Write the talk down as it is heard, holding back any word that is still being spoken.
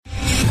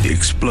The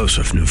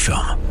explosive new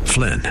film,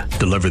 Flynn,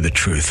 deliver the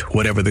truth,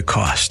 whatever the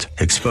cost,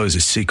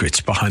 exposes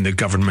secrets behind the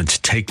government's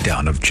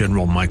takedown of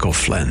General Michael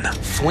Flynn.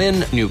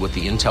 Flynn knew what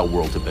the intel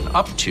world had been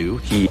up to.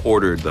 He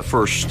ordered the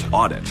first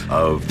audit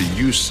of the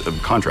use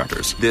of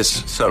contractors.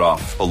 This set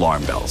off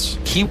alarm bells.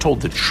 He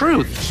told the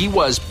truth. He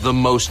was the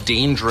most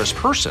dangerous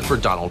person for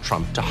Donald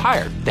Trump to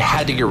hire. They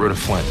had to get rid of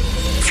Flynn.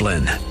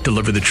 Flynn,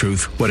 deliver the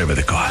truth, whatever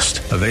the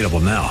cost. Available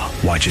now.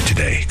 Watch it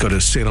today. Go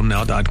to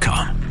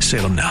salemnow.com.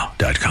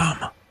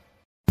 salemnow.com.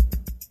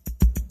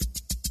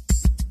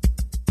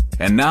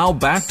 And now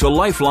back to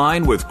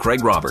Lifeline with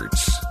Craig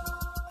Roberts.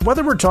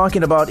 Whether we're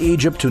talking about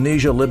Egypt,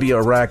 Tunisia, Libya,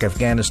 Iraq,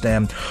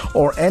 Afghanistan,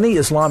 or any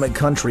Islamic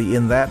country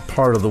in that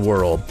part of the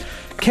world,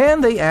 can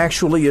they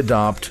actually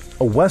adopt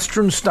a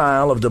Western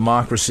style of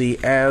democracy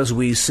as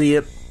we see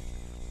it?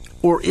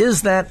 Or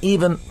is that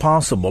even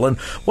possible? And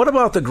what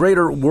about the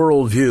greater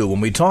worldview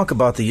when we talk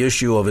about the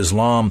issue of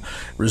Islam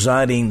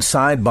residing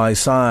side by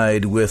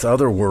side with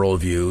other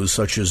worldviews,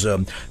 such as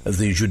the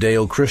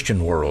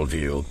Judeo-Christian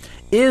worldview?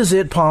 Is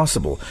it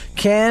possible?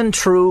 Can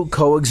true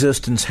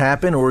coexistence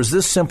happen, or is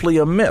this simply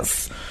a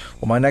myth?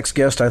 Well, my next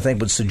guest, I think,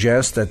 would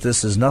suggest that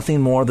this is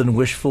nothing more than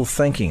wishful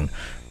thinking.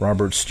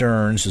 Robert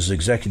Stearns is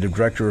Executive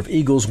Director of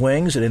Eagle's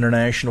Wings, an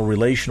international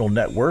relational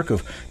network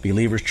of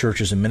believers,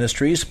 churches, and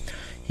ministries.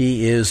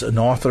 He is an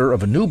author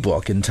of a new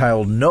book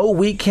entitled No,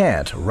 We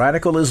Can't,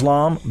 Radical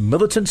Islam,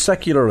 Militant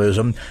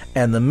Secularism,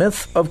 and the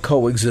Myth of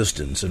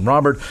Coexistence. And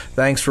Robert,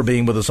 thanks for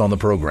being with us on the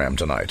program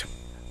tonight.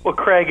 Well,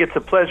 Craig, it's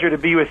a pleasure to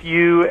be with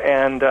you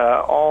and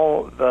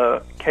all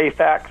the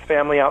KFAX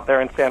family out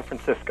there in San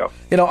Francisco.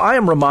 You know, I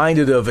am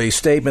reminded of a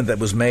statement that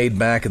was made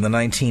back in the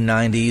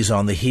 1990s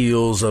on the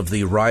heels of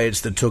the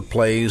riots that took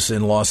place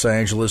in Los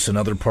Angeles and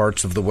other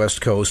parts of the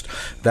West Coast,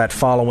 that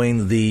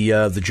following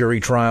the jury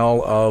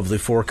trial of the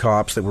 4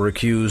 cops that were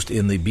accused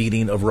in the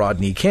beating of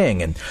Rodney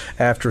King. And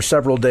after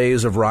several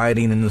days of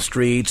rioting in the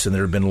streets, and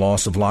there had been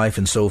loss of life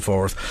and so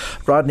forth,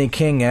 Rodney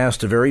King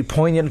asked a very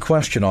poignant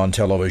question on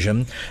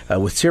television.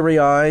 With teary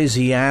eyes,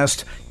 he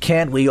asked,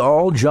 "Can't we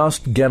all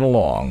just get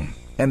along?"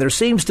 And there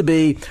seems to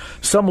be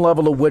some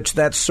level of which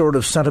that sort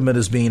of sentiment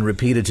is being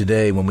repeated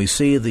today when we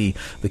see the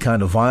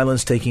kind of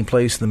violence taking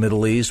place in the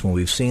Middle East, when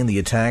we've seen the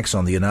attacks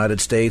on the United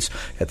States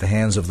at the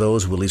hands of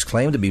those who at least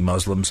claim to be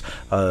Muslims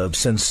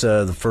since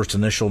the first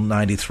initial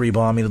 93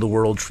 bombing of the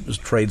World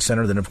Trade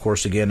Center, then, of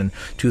course, again in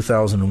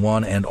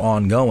 2001 and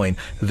ongoing.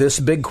 This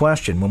big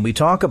question, when we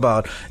talk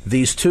about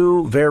these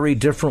two very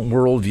different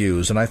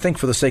worldviews, and I think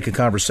for the sake of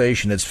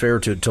conversation, it's fair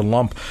to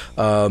lump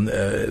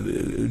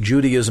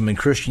Judaism and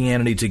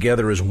Christianity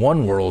together as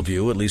one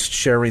worldview, at least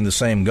sharing the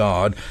same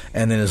God,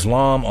 and then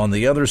Islam on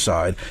the other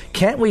side.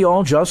 Can't we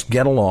all just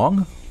get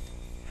along?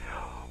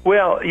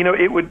 Well, you know,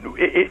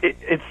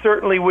 it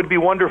certainly would be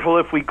wonderful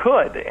if we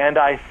could, and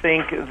I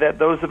think that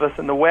those of us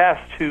in the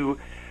West who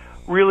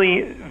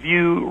really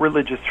view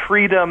religious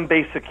freedom,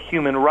 basic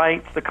human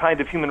rights, the kind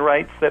of human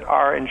rights that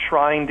are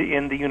enshrined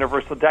in the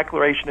Universal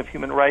Declaration of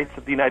Human Rights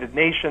of the United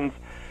Nations,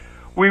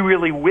 we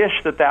really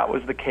wish that that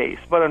was the case.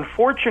 But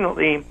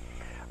unfortunately,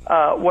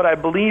 what I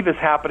believe is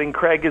happening,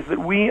 Craig, is that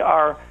we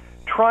are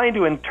trying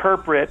to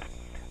interpret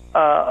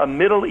a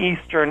Middle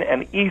Eastern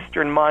and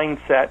Eastern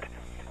mindset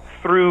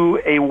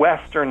through a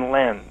Western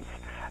lens.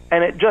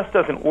 And it just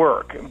doesn't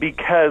work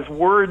because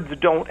words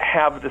don't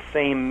have the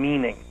same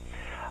meaning.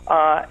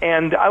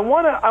 And I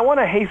want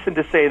to hasten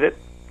to say that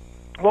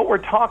what we're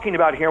talking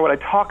about here, what I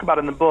talk about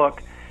in the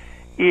book,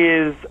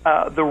 is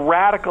the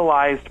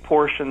radicalized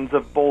portions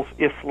of both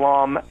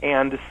Islam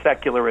and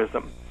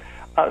secularism.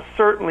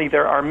 Certainly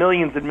there are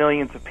millions and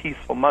millions of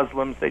peaceful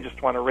Muslims. They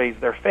just want to raise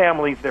their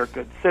families. They're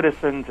good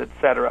citizens,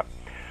 etc.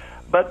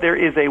 But there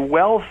is a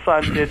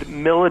well-funded,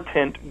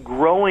 militant,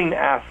 growing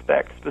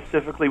aspect,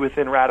 specifically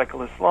within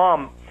radical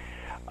Islam,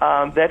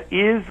 that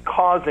is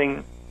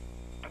causing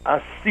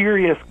a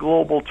serious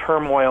global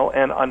turmoil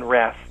and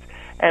unrest.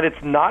 And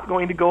it's not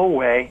going to go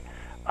away.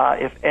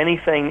 If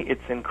anything,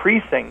 it's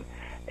increasing.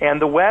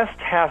 And the West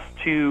has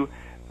to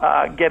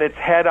get its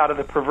head out of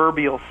the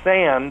proverbial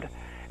sand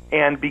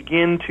and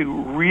begin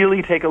to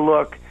really take a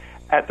look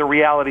at the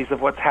realities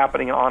of what's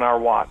happening on our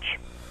watch.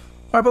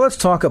 All right, but let's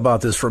talk about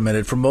this for a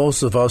minute. For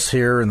most of us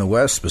here in the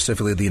West,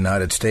 specifically the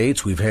United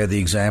States, we've had the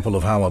example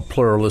of how a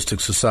pluralistic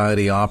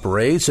society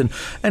operates. And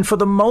for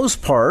the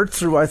most part,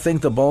 through, I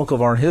think, the bulk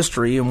of our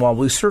history, and while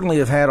we certainly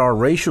have had our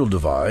racial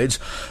divides,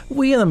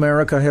 we in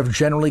America have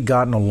generally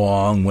gotten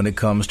along when it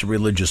comes to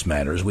religious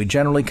matters. We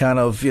generally kind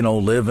of,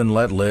 live and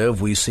let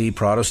live. We see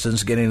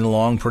Protestants getting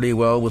along pretty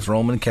well with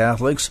Roman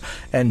Catholics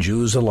and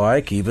Jews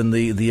alike, even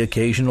the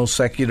occasional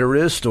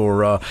secularist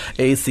or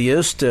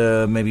atheist,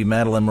 maybe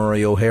Madalyn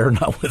Murray O'Hair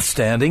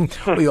notwithstanding,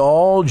 we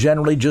all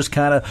generally just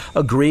kind of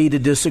agree to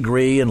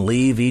disagree and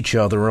leave each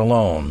other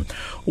alone.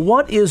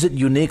 What is it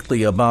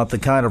uniquely about the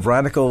kind of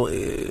radical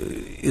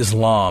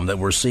Islam that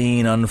we're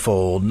seeing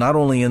unfold, not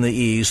only in the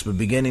East, but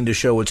beginning to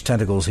show its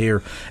tentacles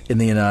here in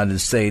the United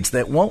States,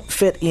 that won't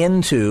fit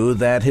into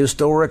that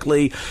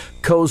historically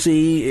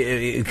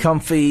cozy,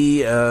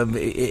 comfy,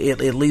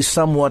 at least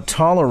somewhat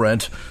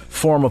tolerant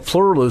form of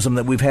pluralism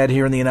that we've had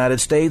here in the United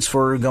States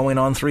for going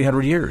on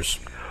 300 years?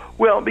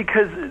 Well,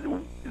 because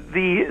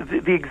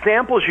the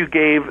examples you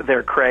gave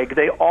there, Craig,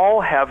 they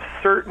all have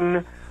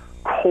certain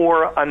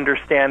core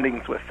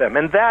understandings with them,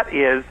 and that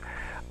is,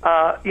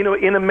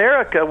 in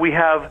America we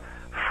have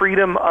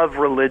freedom of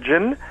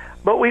religion,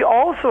 but we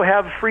also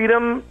have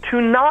freedom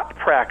to not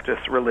practice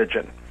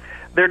religion.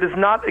 There does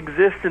not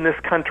exist in this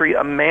country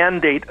a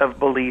mandate of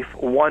belief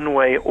one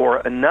way or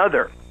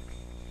another.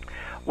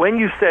 When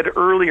you said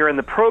earlier in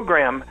the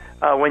program,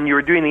 when you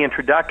were doing the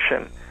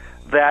introduction,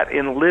 that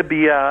in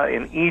Libya,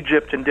 in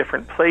Egypt, in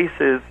different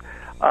places,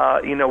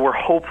 we're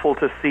hopeful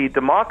to see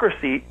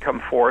democracy come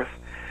forth,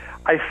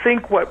 I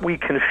think what we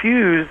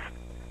confuse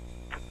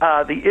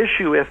the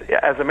issue with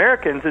as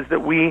Americans is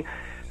that we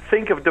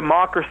think of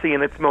democracy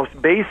in its most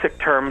basic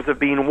terms of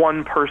being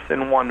one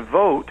person, one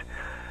vote.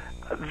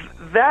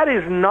 That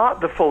is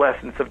not the full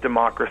essence of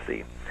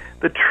democracy.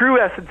 The true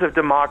essence of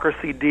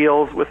democracy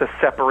deals with a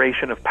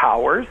separation of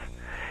powers.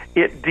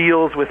 It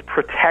deals with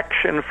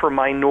protection for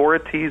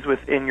minorities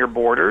within your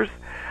borders.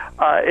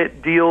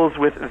 It deals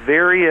with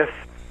various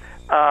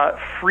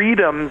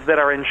freedoms that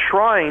are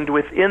enshrined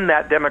within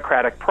that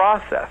democratic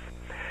process.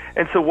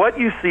 And so what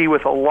you see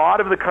with a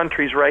lot of the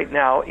countries right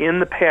now in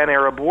the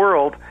pan-Arab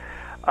world,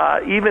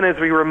 even as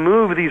we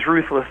remove these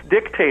ruthless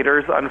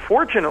dictators,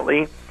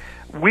 unfortunately,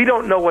 we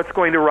don't know what's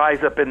going to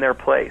rise up in their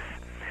place.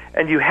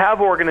 And you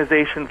have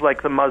organizations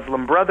like the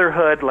Muslim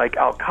Brotherhood, like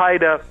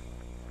Al-Qaeda,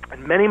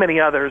 and many,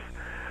 many others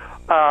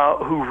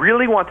who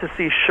really want to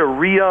see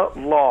Sharia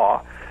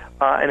law,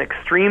 an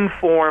extreme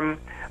form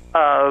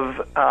of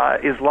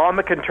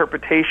Islamic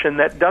interpretation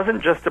that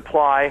doesn't just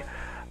apply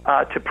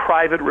to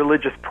private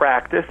religious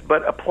practice,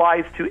 but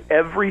applies to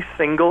every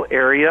single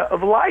area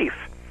of life.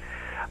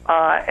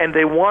 And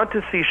they want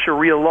to see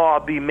Sharia law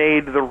be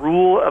made the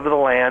rule of the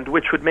land,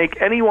 which would make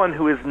anyone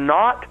who is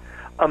not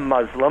a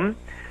Muslim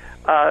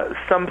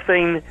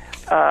something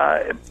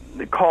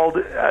called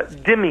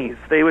dhimmis.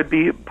 They would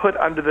be put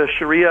under the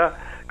Sharia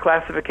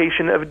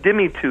classification of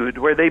dhimmitude,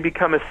 where they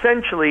become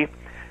essentially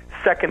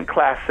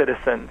second-class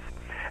citizens.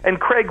 And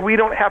Craig, we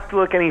don't have to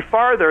look any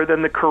farther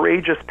than the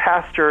courageous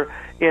pastor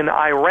in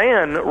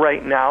Iran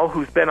right now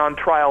who's been on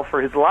trial for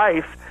his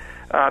life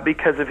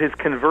because of his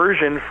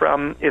conversion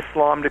from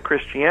Islam to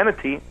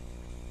Christianity,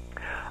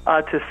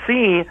 to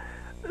see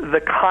the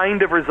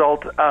kind of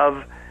result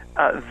of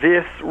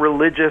this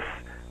religious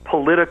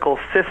political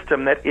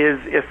system that is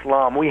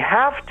Islam. We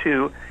have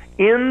to,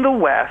 in the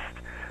West,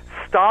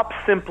 stop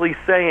simply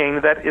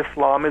saying that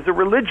Islam is a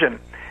religion.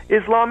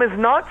 Islam is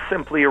not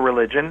simply a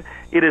religion.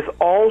 It is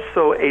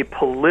also a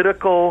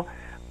political,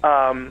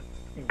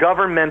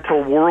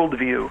 governmental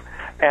worldview,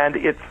 and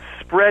it's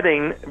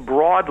spreading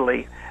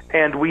broadly,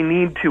 and we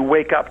need to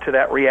wake up to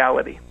that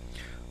reality.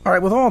 All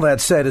right, with all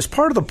that said, is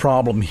part of the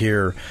problem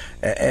here,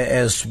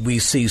 as we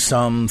see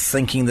some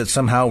thinking that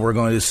somehow we're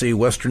going to see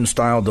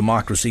Western-style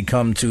democracy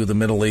come to the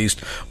Middle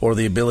East, or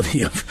the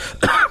ability of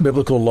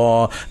biblical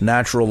law,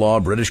 natural law,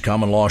 British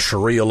common law,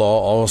 Sharia law,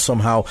 all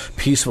somehow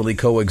peacefully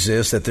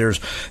coexist, that there's,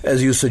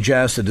 as you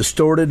suggest, a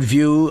distorted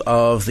view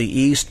of the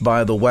East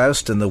by the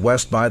West and the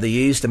West by the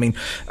East? I mean,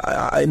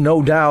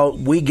 no doubt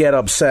we get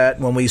upset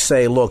when we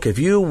say, look, if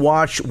you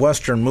watch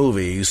Western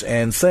movies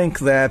and think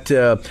that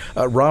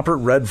Robert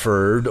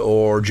Redford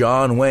or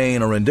John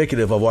Wayne are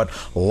indicative of what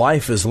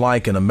life is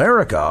like in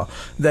America,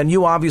 then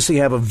you obviously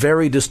have a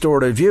very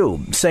distorted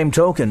view. Same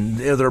token,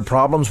 there are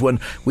problems when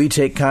we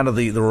take kind of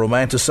the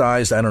romanticized,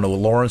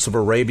 Lawrence of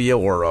Arabia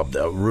or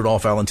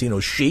Rudolph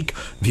Valentino's chic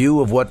view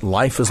of what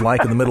life is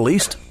like in the Middle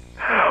East?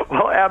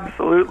 Well,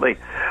 absolutely.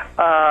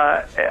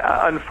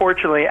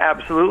 Unfortunately,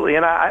 absolutely.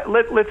 And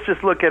let's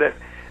just look at it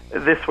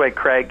this way,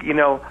 Craig.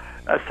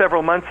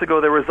 Several months ago,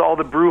 there was all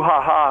the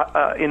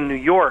brouhaha in New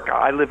York.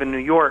 I live in New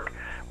York,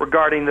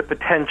 regarding the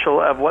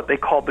potential of what they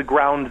called the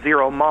Ground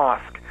Zero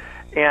Mosque,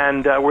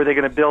 and were they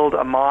going to build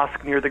a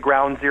mosque near the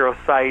Ground Zero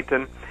site?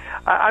 And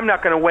I'm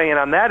not going to weigh in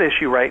on that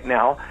issue right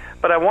now,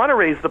 but I want to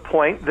raise the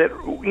point that,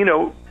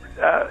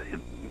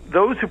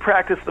 those who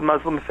practice the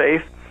Muslim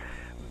faith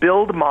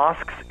build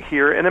mosques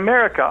here in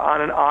America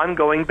on an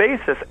ongoing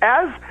basis,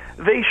 as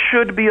they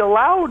should be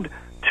allowed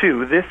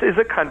to. This is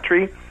a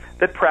country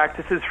that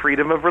practices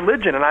freedom of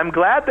religion, and I'm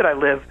glad that I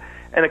live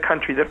in a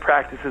country that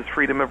practices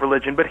freedom of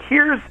religion. But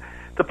here's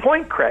the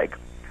point, Craig.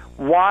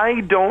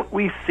 Why don't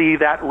we see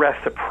that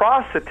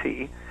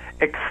reciprocity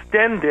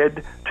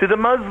extended to the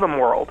Muslim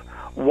world?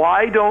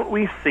 Why don't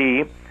we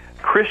see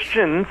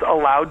Christians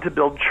allowed to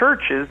build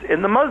churches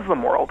in the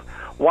Muslim world?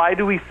 Why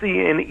do we see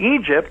in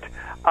Egypt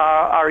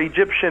our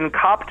Egyptian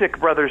Coptic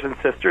brothers and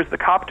sisters, the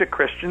Coptic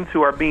Christians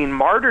who are being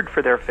martyred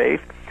for their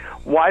faith?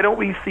 Why don't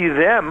we see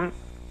them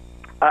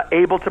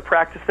able to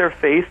practice their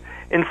faith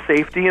in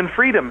safety and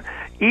freedom?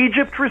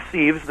 Egypt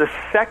receives the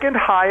second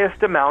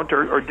highest amount,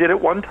 or did at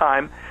one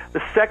time,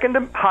 the second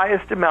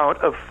highest amount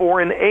of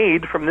foreign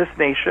aid from this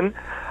nation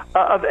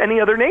of any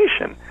other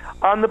nation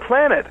on the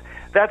planet.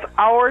 That's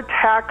our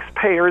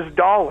taxpayers'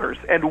 dollars,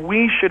 and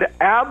we should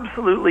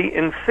absolutely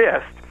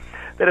insist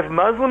that if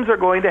Muslims are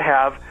going to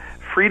have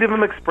freedom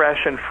of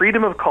expression,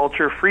 freedom of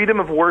culture, freedom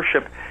of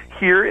worship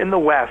here in the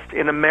West,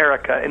 in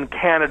America, in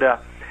Canada,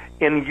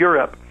 in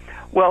Europe,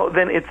 well,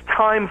 then it's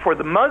time for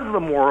the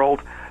Muslim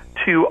world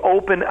to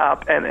open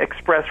up and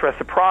express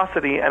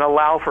reciprocity and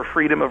allow for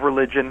freedom of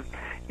religion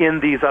in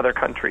these other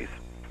countries.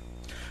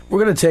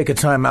 We're going to take a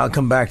time out,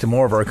 come back to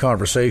more of our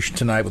conversation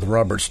tonight with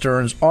Robert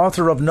Stearns,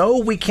 author of No,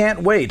 We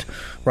Can't Wait,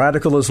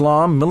 Radical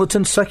Islam,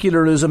 Militant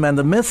Secularism, and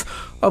the Myth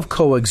of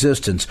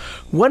Coexistence.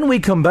 When we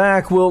come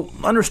back, we'll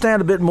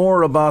understand a bit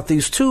more about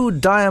these two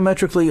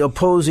diametrically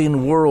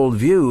opposing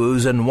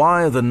worldviews and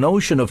why the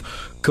notion of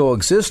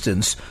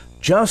coexistence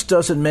just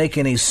doesn't make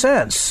any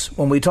sense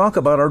when we talk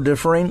about our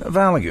differing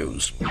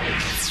values.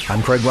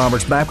 I'm Craig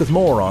Roberts, back with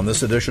more on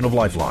this edition of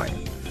Lifeline.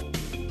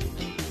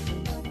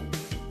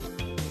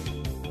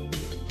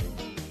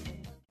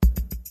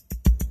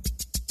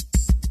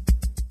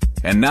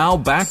 And now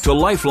back to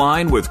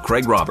Lifeline with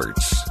Craig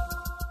Roberts.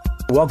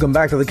 Welcome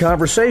back to the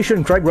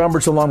conversation. Craig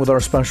Roberts along with our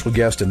special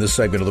guest in this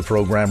segment of the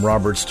program,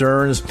 Robert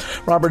Stearns.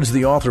 Robert is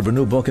the author of a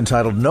new book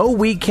entitled No,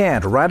 We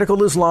Can't,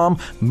 Radical Islam,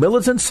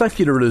 Militant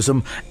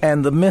Secularism,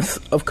 and the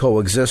Myth of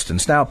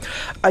Coexistence. Now,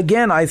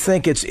 again, I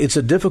think it's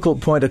a difficult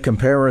point of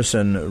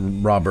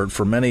comparison, Robert,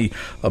 for many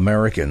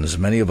Americans,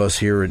 many of us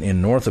here in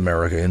North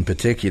America in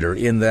particular,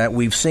 in that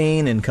we've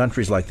seen in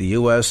countries like the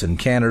U.S. and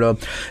Canada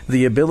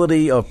the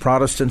ability of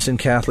Protestants and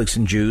Catholics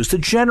and Jews to,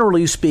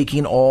 generally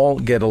speaking, all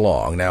get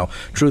along. Now,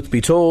 truth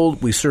be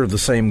told, we serve the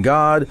same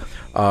God.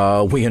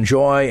 We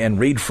enjoy and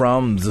read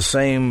from the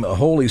same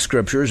holy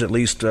scriptures, at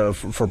least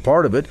for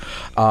part of it,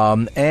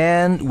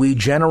 and we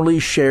generally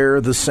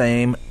share the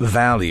same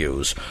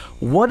values.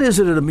 What is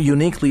it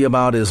uniquely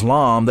about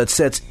Islam that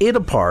sets it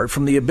apart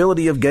from the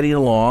ability of getting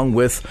along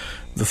with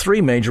the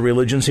three major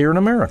religions here in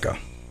America?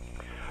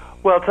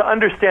 Well, to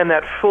understand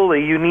that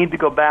fully, you need to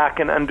go back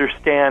and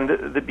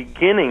understand the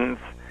beginnings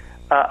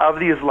of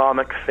the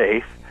Islamic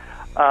faith.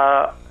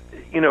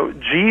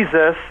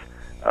 Jesus,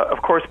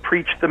 of course,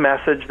 preached the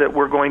message that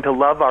we're going to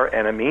love our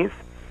enemies.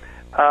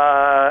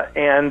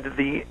 And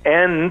the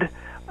end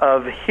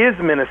of his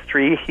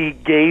ministry, he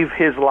gave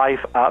his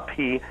life up.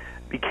 He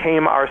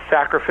became our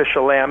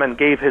sacrificial lamb and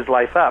gave his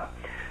life up.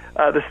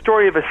 The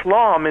story of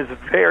Islam is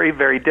very,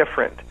 very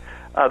different.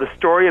 The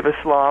story of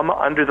Islam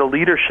under the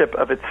leadership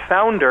of its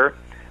founder,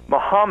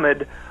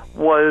 Muhammad,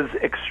 was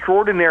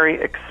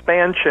extraordinary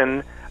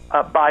expansion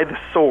by the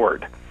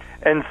sword.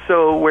 And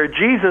so where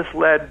Jesus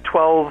led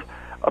 12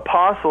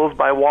 apostles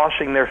by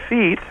washing their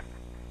feet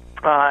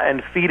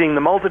and feeding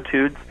the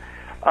multitudes,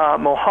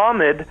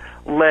 Muhammad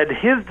led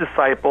his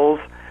disciples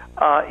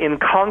in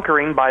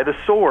conquering by the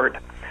sword.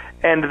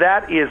 And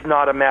that is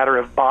not a matter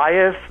of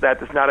bias,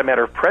 that is not a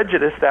matter of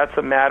prejudice, that's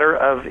a matter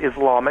of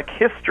Islamic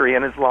history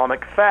and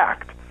Islamic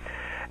fact.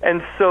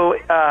 And so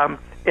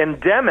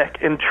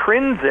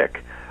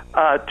intrinsic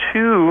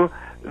to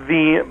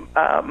the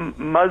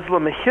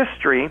Muslim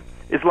history,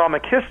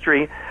 Islamic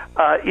history,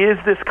 is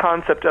this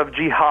concept of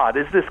jihad,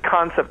 is this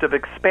concept of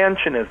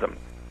expansionism.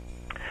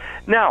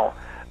 Now,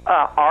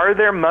 are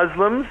there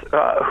Muslims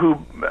who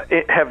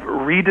have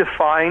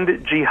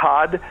redefined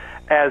jihad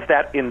as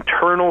that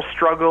internal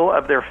struggle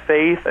of their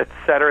faith, et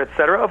cetera, et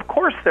cetera? Of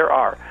course there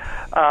are.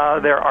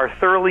 There are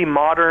thoroughly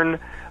modern,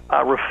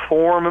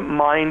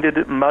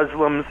 reform-minded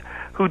Muslims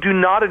who do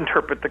not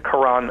interpret the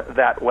Quran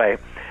that way.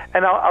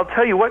 And I'll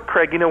tell you what,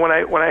 Craig, when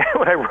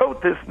I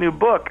wrote this new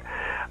book,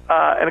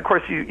 and of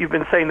course you've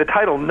been saying the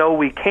title, No,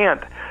 We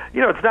Can't.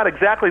 It's not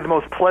exactly the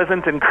most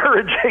pleasant,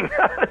 encouraging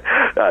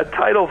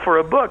title for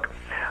a book.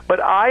 But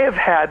I have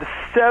had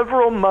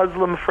several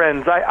Muslim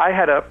friends. I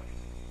had a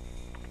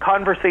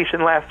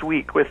conversation last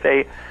week with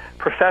a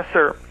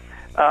professor,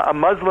 a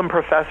Muslim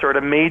professor at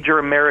a major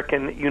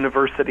American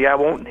university. I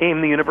won't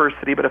name the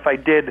university, but if I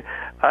did,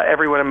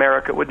 everyone in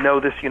America would know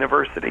this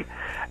university.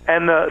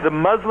 And the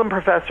Muslim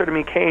professor to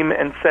me came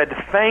and said,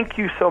 thank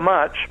you so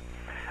much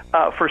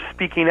for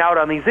speaking out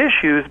on these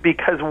issues,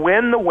 because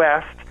when the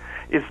West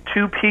is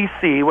too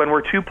PC, when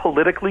we're too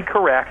politically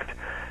correct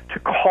to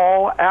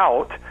call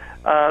out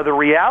the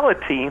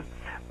reality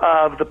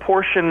of the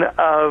portion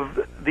of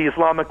the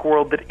Islamic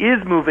world that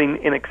is moving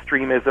in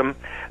extremism,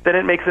 then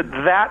it makes it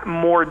that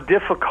more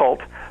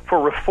difficult for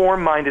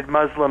reform-minded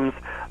Muslims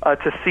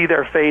to see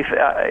their faith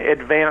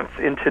advance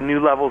into new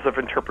levels of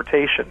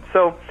interpretation.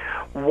 So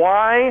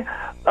why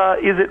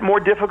is it more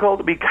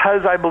difficult?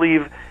 Because I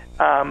believe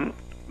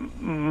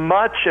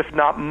much, if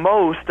not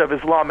most, of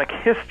Islamic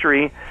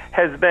history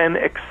has been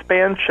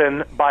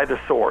expansion by the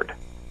sword.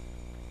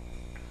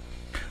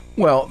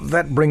 Well,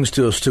 that brings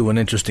us to an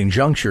interesting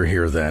juncture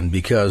here then,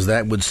 because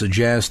that would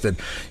suggest that,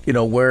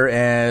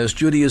 whereas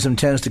Judaism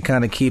tends to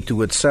kind of keep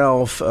to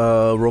itself,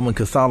 Roman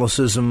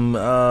Catholicism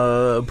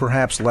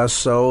perhaps less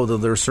so, though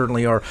there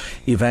certainly are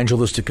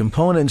evangelistic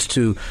components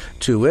to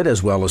it,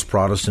 as well as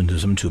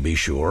Protestantism, to be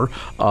sure.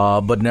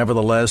 But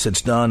nevertheless,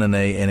 it's done in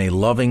a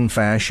loving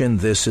fashion.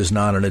 This is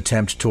not an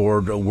attempt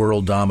toward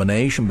world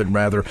domination, but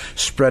rather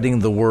spreading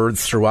the word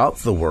throughout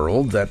the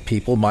world that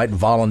people might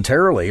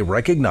voluntarily,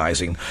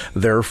 recognizing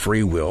their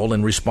free will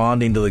and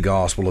responding to the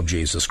gospel of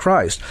Jesus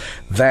Christ.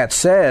 That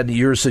said,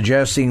 you're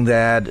suggesting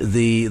that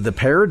the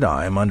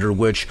paradigm under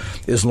which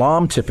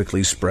Islam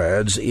typically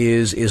spreads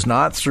is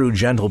not through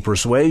gentle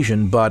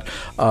persuasion, but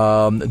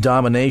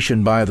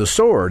domination by the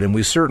sword. And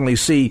we certainly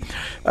see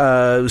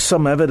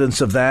some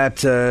evidence of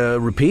that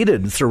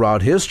repeated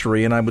throughout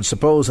history. And I would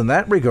suppose in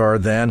that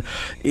regard, then,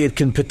 it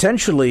can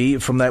potentially,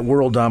 from that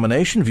world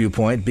domination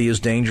viewpoint, be as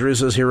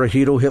dangerous as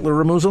Hirohito, Hitler,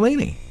 or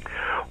Mussolini.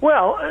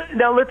 Well,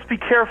 now let's be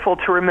careful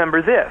to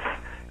remember this.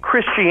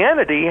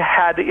 Christianity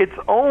had its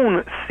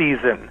own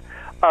season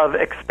of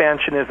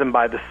expansionism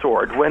by the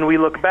sword when we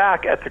look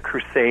back at the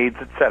Crusades,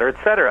 et cetera,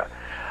 et cetera.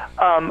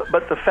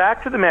 But the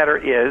fact of the matter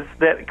is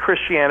that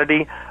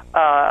Christianity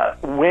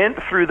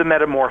went through the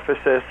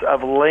metamorphosis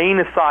of laying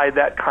aside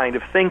that kind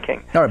of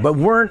thinking. All right, but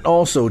weren't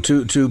also,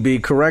 to be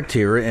correct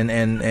here,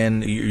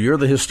 and you're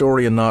the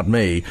historian, not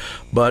me,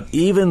 but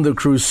even the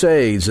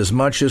Crusades, as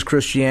much as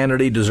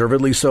Christianity,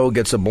 deservedly so,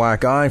 gets a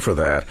black eye for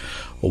that,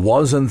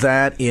 wasn't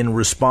that in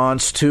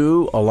response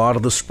to a lot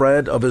of the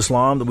spread of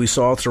Islam that we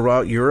saw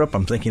throughout Europe?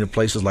 I'm thinking of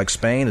places like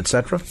Spain,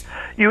 etc.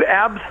 You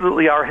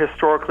absolutely are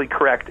historically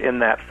correct in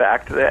that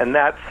fact, and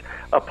that's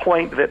a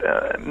point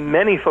that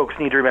many folks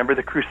need to remember.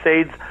 The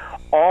Crusades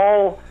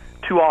all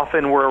too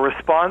often were a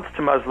response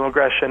to Muslim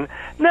aggression.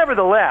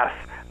 Nevertheless,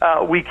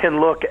 we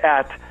can look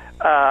at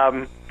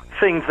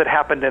things that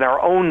happened in our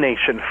own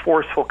nation,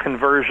 forceful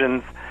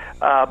conversions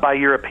by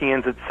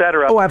Europeans,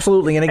 etc. Oh,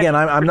 absolutely. And again,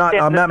 I'm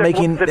not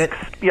making.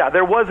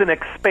 There was an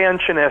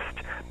expansionist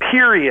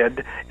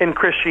period in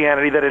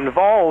Christianity that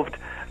involved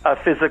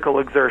physical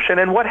exertion.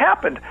 And what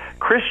happened?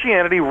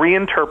 Christianity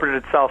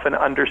reinterpreted itself and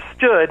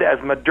understood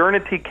as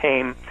modernity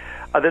came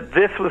that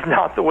this was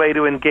not the way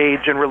to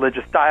engage in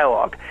religious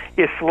dialogue.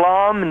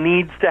 Islam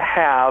needs to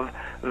have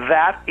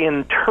that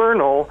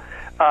internal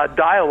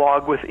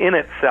dialogue within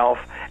itself,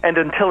 and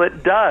until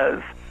it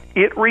does,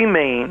 it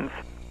remains,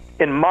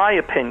 in my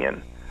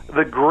opinion,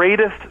 the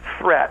greatest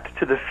threat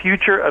to the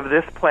future of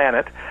this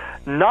planet,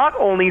 not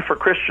only for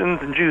Christians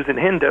and Jews and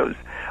Hindus,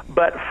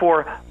 but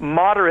for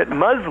moderate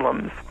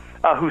Muslims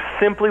who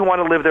simply want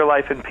to live their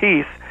life in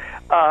peace,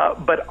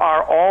 but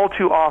are all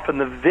too often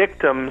the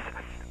victims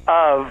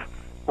of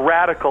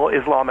radical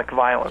Islamic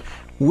violence.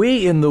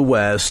 We in the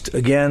West,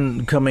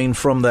 again, coming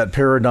from that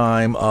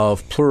paradigm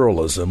of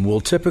pluralism,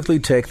 will typically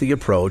take the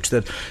approach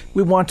that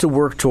we want to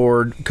work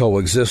toward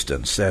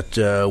coexistence, that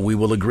we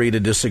will agree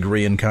to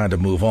disagree and kind of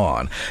move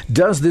on.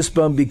 Does this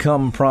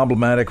become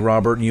problematic,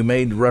 Robert? You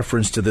made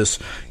reference to this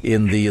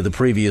in the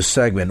previous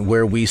segment,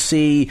 where we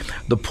see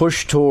the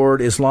push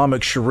toward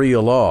Islamic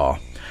Sharia law.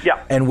 Yeah.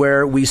 And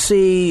where we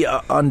see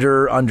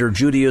under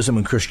Judaism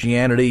and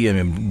Christianity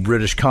and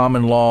British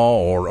common law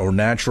or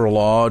natural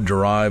law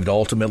derived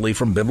ultimately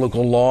from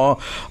biblical law,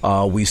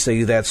 we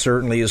see that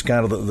certainly is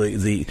kind of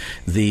the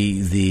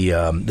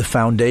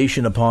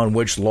foundation upon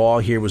which law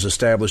here was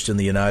established in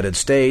the United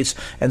States,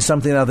 and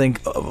something I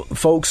think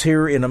folks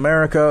here in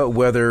America,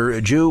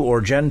 whether Jew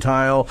or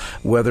Gentile,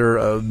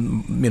 whether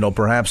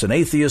perhaps an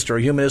atheist or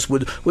a humanist,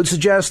 would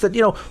suggest that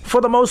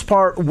for the most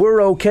part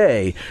we're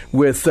okay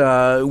with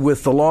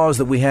the laws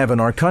that we have in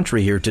our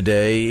country here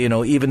today,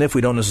 even if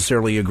we don't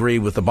necessarily agree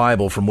with the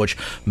Bible from which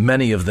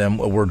many of them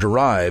were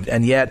derived.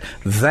 And yet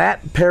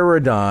that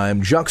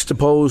paradigm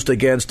juxtaposed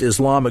against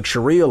Islamic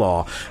Sharia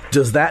law,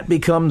 does that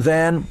become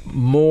then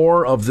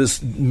more of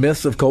this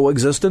myth of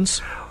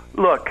coexistence?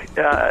 Look,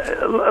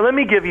 let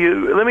me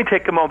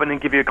take a moment and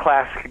give you a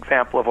classic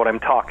example of what I'm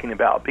talking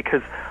about,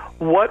 because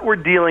what we're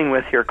dealing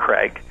with here,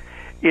 Craig,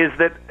 is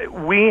that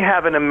we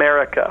have in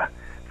America,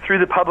 through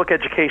the public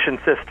education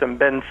system,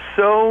 been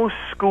so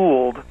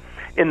schooled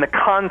in the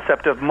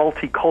concept of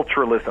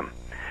multiculturalism.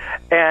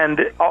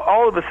 And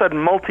all of a sudden,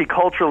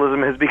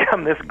 multiculturalism has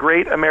become this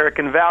great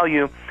American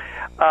value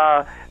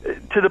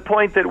to the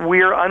point that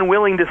we're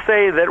unwilling to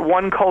say that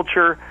one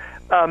culture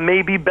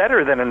may be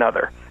better than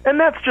another. And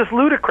that's just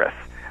ludicrous.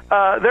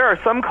 There are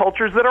some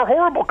cultures that are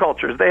horrible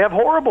cultures. They have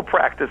horrible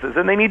practices,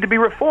 and they need to be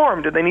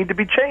reformed, and they need to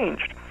be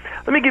changed.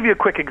 Let me give you a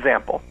quick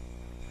example.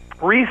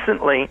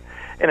 Recently,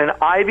 in an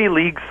Ivy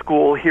League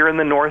school here in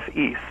the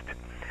Northeast,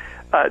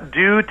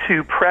 due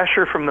to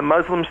pressure from the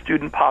Muslim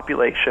student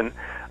population,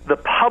 the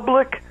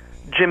public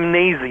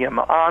gymnasium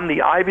on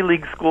the Ivy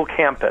League school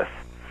campus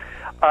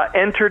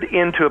entered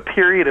into a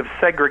period of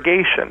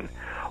segregation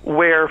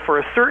where for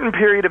a certain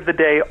period of the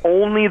day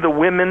only the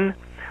women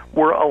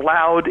were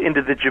allowed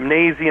into the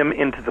gymnasium,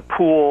 into the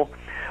pool,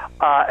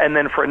 and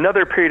then for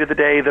another period of the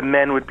day the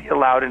men would be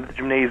allowed into the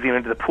gymnasium,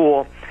 into the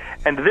pool.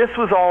 And this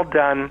was all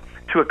done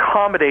to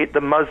accommodate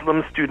the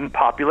Muslim student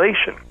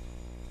population,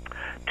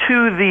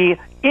 to the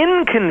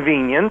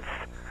inconvenience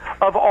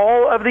of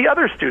all of the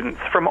other students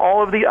from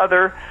all of the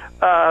other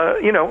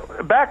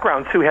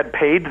backgrounds who had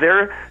paid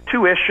their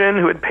tuition,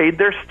 who had paid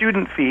their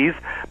student fees,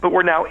 but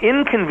were now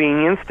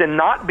inconvenienced and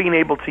not being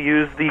able to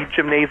use the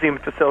gymnasium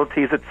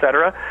facilities,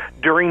 etc.,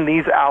 during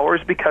these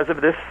hours because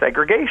of this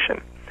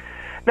segregation.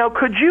 Now,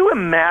 could you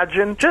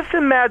imagine, just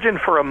imagine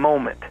for a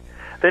moment,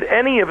 that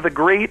any of the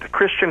great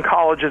Christian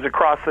colleges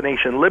across the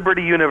nation,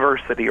 Liberty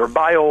University or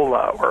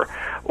Biola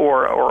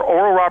or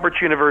Oral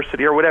Roberts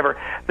University or whatever,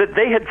 that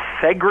they had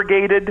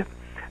segregated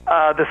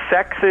the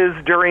sexes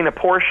during a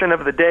portion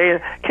of the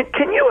day?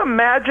 Can you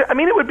imagine? I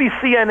mean, it would be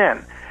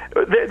CNN.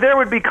 There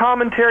would be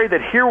commentary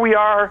that here we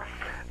are,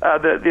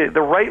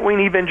 the right-wing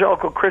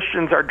evangelical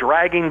Christians are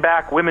dragging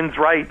back women's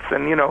rights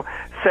and,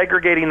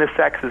 segregating the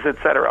sexes,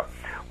 etc.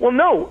 Well,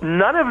 no,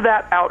 none of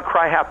that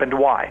outcry happened.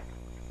 Why?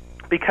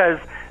 Because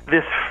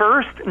this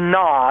first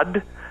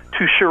nod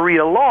to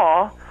Sharia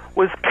law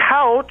was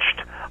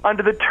couched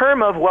under the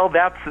term of, well,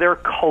 that's their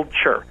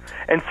culture,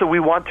 and so we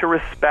want to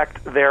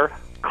respect their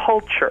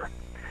culture.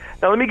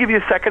 Now, let me give you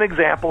a second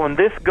example, and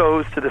this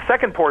goes to the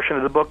second portion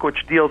of the book,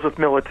 which deals with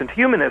militant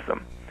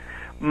humanism.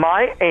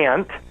 My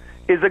aunt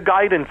is a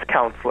guidance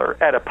counselor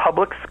at a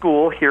public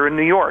school here in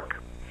New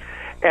York,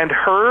 and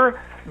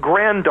her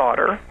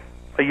granddaughter,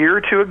 a year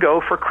or two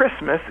ago for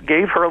Christmas,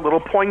 gave her a little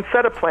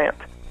poinsettia plant.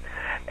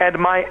 And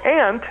my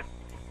aunt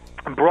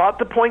brought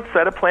the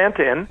poinsettia plant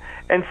in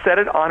and set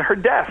it on her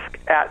desk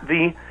at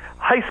the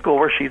high school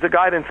where she's a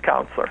guidance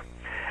counselor.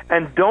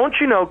 And don't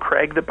you know,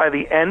 Craig, that by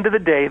the end of the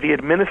day, the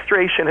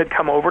administration had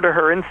come over to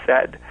her and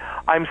said,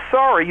 I'm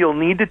sorry, you'll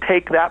need to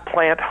take that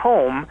plant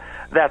home.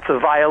 That's a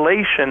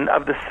violation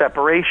of the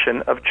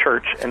separation of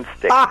church and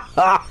state.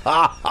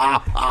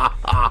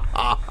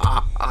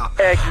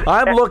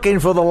 I'm looking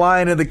for the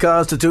line in the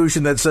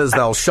Constitution that says,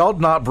 thou shalt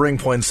not bring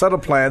poinsettia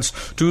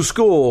plants to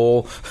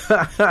school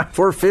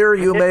for fear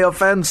you may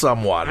offend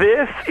someone.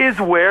 This is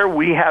where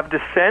we have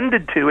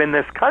descended to in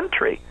this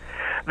country,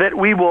 that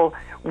we will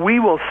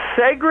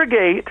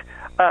segregate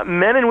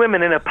men and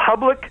women in a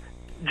public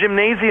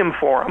gymnasium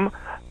forum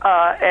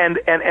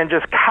and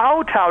just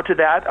kowtow to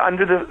that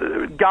under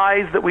the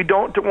guise that we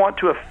don't want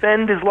to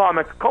offend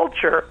Islamic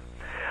culture,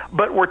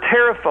 but we're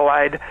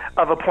terrified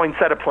of a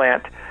poinsettia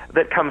plant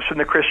that comes from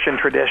the Christian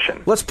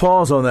tradition. Let's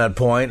pause on that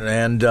point,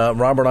 and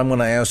Robert, I'm going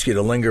to ask you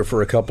to linger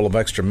for a couple of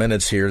extra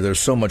minutes here. There's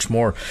so much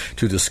more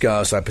to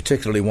discuss. I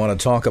particularly want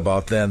to talk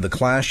about then the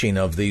clashing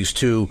of these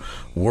two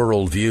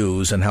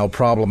worldviews and how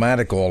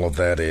problematic all of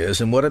that is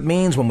and what it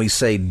means when we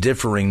say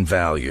differing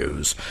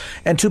values.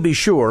 And to be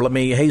sure, let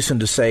me hasten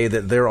to say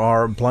that there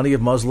are plenty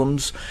of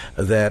Muslims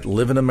that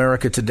live in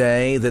America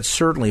today that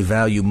certainly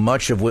value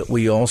much of what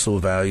we also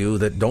value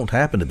that don't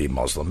happen to be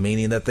Muslim,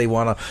 meaning that they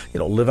want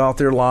to, live out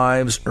their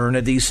lives, earn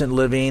a decent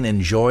living,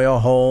 enjoy a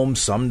home,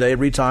 someday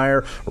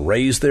retire,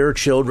 raise their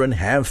children,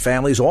 have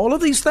families, all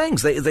of these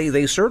things.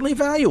 They certainly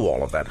value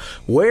all of that.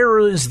 Where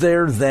is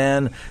there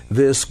then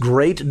this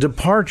great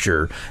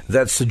departure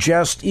that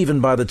suggests,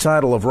 even by the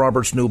title of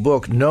Robert's new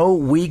book, No,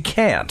 We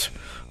Can't,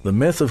 The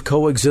Myth of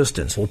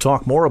Coexistence? We'll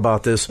talk more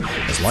about this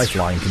as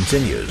Lifeline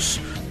continues.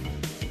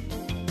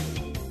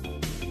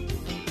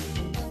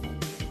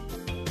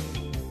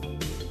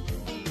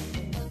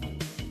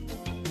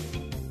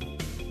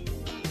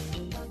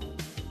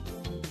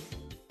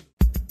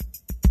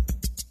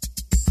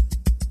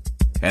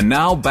 And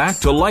now back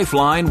to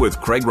Lifeline with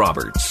Craig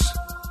Roberts.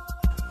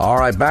 All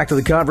right, back to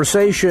the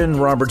conversation.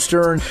 Robert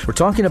Stern. We're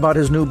talking about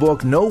his new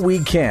book, No, We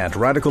Can't,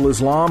 Radical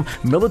Islam,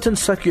 Militant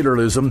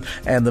Secularism,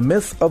 and the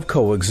Myth of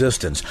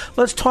Coexistence.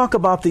 Let's talk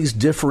about these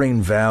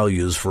differing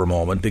values for a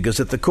moment, because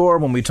at the core,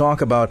 when we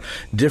talk about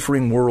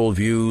differing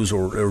worldviews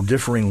or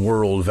differing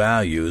world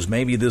values,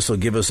 maybe this will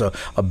give us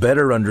a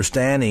better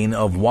understanding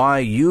of why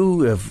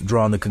you have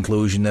drawn the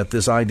conclusion that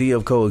this idea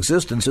of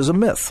coexistence is a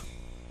myth.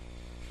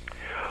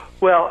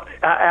 Well,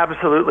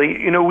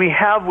 absolutely. We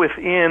have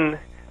within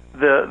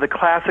the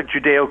classic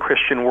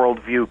Judeo-Christian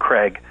worldview,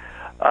 Craig,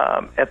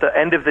 at the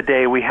end of the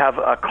day, we have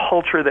a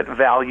culture that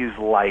values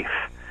life.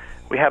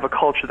 We have a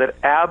culture that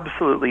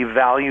absolutely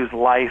values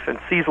life and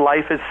sees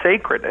life as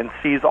sacred and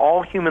sees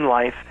all human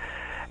life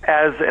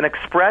as an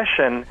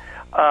expression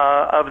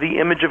of the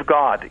image of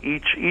God.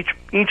 Each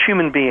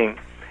human being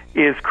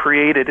is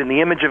created in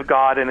the image of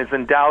God and is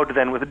endowed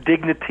then with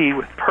dignity,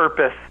 with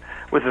purpose,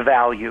 with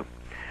value.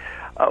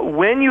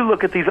 When you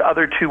look at these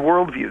other two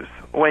worldviews,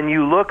 when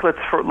you look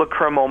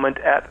for a moment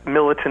at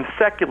militant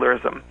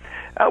secularism,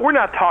 we're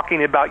not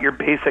talking about your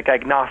basic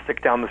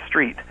agnostic down the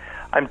street.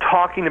 I'm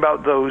talking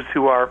about those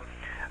who are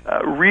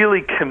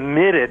really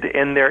committed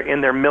in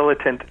their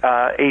militant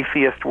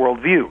atheist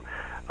worldview.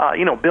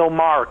 Bill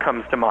Maher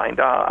comes to mind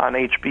on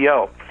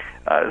HBO.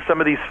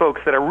 Some of these folks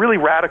that are really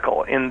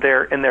radical in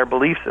their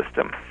belief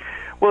system.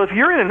 Well, if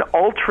you're in an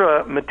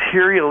ultra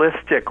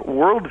materialistic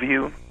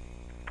worldview,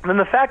 then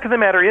the fact of the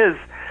matter is,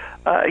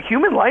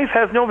 human life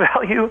has no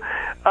value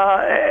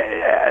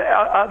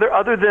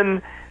other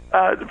than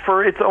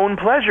for its own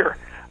pleasure.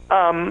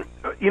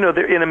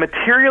 in a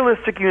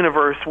materialistic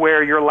universe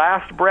where your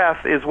last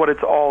breath is what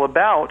it's all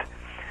about,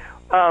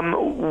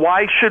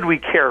 why should we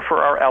care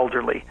for our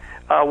elderly?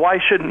 Why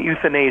shouldn't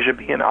euthanasia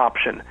be an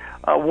option?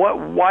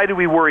 Why do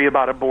we worry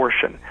about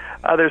abortion?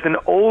 There's an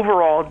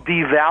overall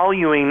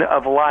devaluing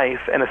of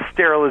life and a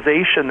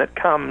sterilization that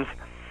comes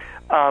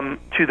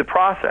to the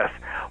process.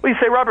 Well, you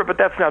say, Robert, but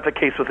that's not the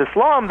case with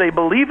Islam. They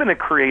believe in a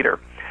creator.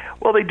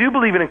 Well, they do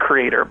believe in a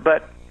creator,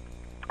 but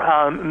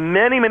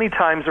many, many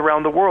times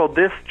around the world,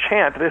 this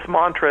chant, this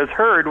mantra is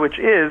heard, which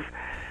is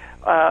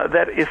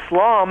that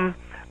Islam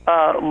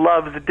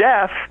loves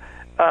death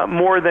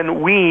more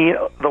than we,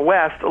 the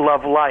West,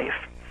 love life.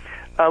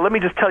 Let me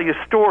just tell you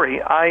a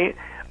story.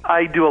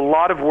 I do a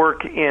lot of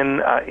work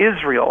in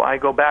Israel. I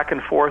go back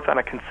and forth on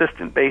a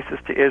consistent basis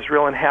to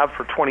Israel and have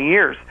for 20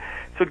 years.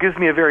 So it gives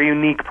me a very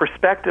unique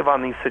perspective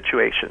on these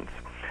situations.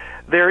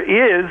 There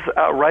is,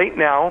 right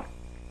now,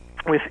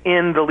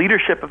 within the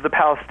leadership of the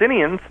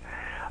Palestinians,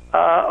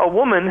 a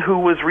woman who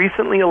was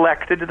recently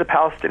elected to the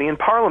Palestinian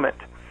parliament.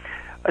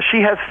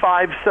 She has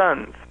 5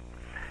 sons.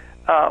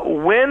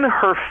 When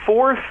her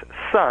 4th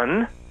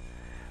son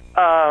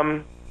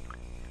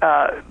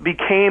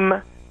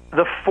became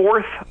the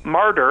 4th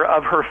martyr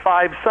of her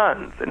 5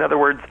 sons, in other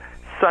words,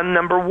 son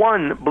number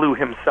 1 blew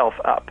himself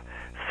up,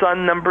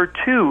 son number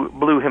 2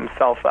 blew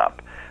himself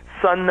up,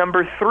 son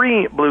number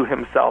 3 blew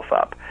himself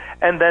up,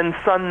 and then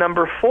son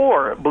number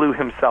 4 blew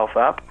himself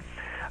up,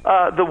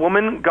 the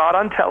woman got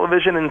on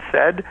television and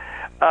said,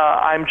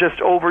 I'm just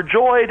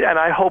overjoyed, and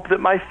I hope that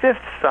my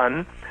 5th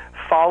son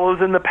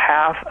follows in the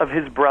path of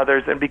his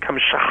brothers and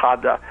becomes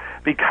shahada,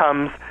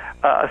 becomes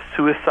a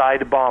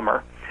suicide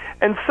bomber.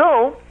 And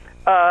so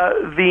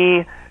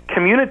the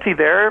community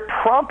there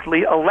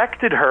promptly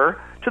elected her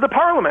to the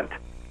parliament.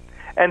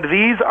 And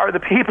these are the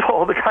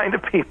people, the kind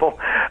of people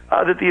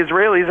that the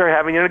Israelis are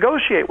having to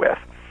negotiate with.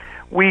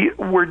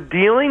 We're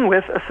dealing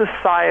with a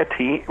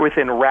society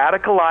within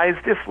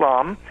radicalized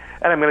Islam,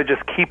 and I'm going to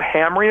just keep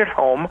hammering it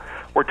home.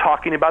 We're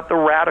talking about the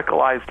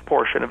radicalized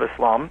portion of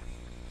Islam.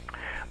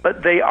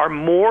 But they are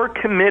more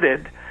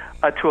committed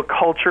to a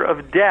culture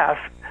of death,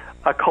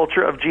 a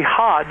culture of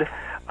jihad,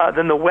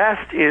 than the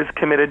West is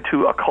committed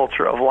to a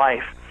culture of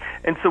life.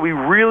 And so we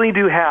really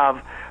do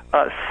have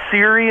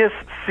serious,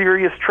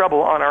 serious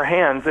trouble on our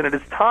hands, and it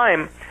is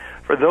time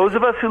for those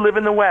of us who live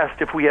in the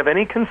West, if we have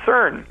any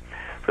concern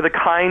for the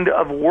kind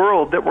of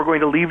world that we're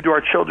going to leave to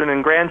our children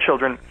and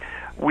grandchildren,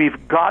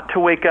 we've got to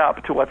wake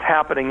up to what's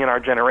happening in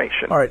our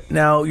generation. All right.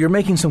 Now, you're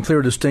making some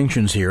clear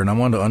distinctions here, and I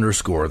want to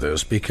underscore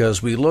this,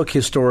 because we look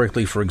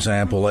historically, for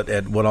example,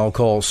 at what I'll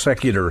call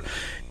secular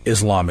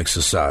Islamic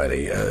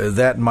society.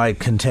 That might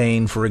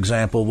contain, for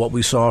example, what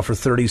we saw for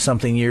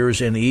 30-something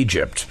years in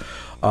Egypt.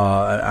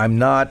 I'm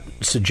not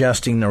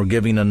suggesting or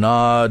giving a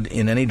nod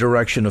in any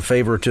direction of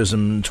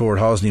favoritism toward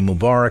Hosni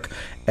Mubarak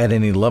at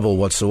any level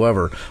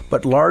whatsoever.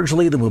 But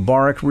largely the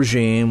Mubarak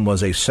regime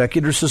was a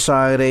secular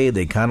society.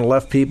 They kind of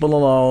left people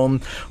alone.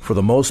 For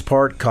the most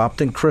part,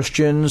 Coptic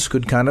Christians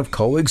could kind of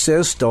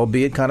coexist,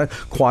 albeit kind of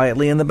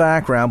quietly in the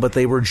background, but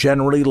they were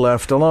generally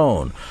left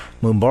alone.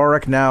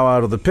 Mubarak now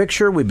out of the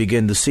picture, we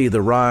begin to see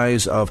the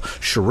rise of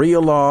Sharia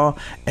law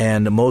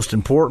and, most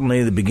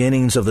importantly, the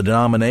beginnings of the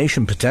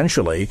denomination,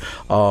 potentially,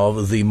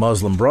 of the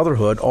Muslim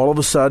Brotherhood. All of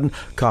a sudden,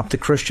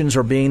 Coptic Christians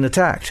are being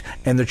attacked,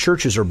 and the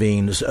churches are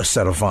being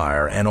set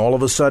afire, and all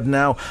of a sudden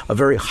now a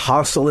very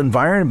hostile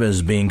environment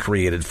is being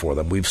created for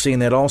them. We've seen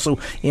that also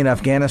in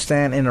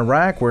Afghanistan and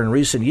Iraq, where in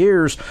recent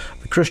years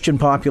the Christian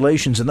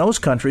populations in those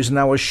countries are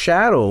now a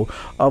shadow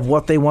of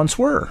what they once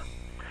were.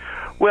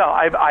 Well,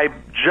 I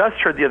just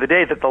heard the other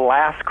day that the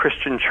last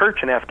Christian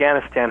church in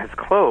Afghanistan has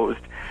closed.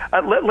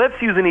 Let's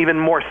use an even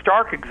more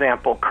stark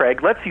example,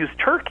 Craig. Let's use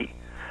Turkey.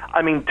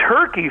 I mean,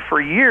 Turkey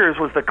for years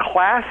was the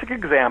classic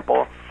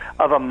example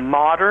of a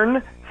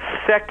modern,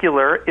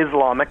 secular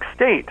Islamic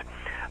state.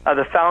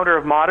 The founder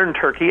of modern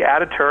Turkey,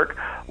 Ataturk,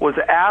 was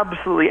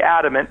absolutely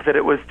adamant that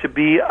it was to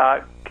be,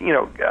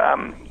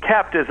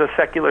 kept as a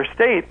secular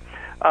state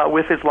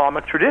with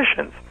Islamic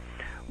traditions.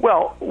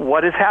 Well,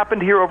 what has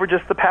happened here over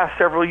just the past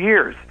several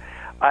years?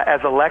 As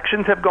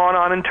elections have gone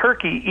on in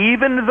Turkey,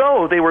 even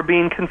though they were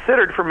being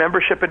considered for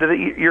membership into the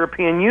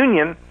European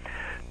Union,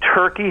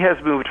 Turkey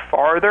has moved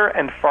farther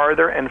and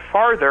farther and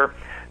farther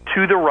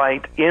to the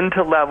right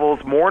into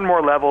levels, more and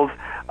more levels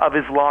of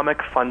Islamic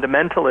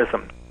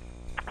fundamentalism.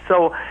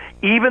 So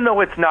even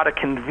though it's not a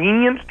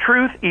convenient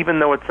truth, even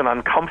though it's an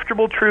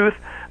uncomfortable truth,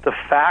 the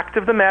fact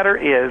of the matter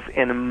is,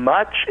 in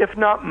much, if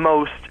not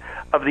most,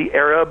 of the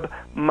Arab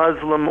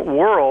Muslim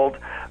world,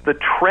 the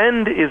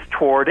trend is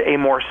toward a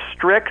more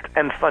strict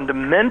and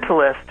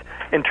fundamentalist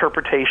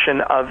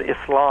interpretation of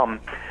Islam.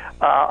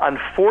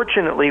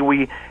 Unfortunately,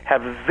 we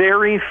have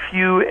very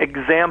few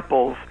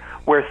examples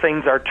where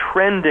things are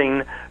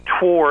trending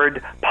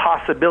toward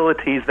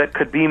possibilities that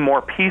could be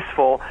more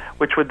peaceful,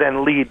 which would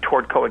then lead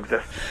toward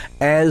coexistence.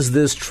 As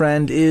this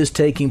trend is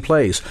taking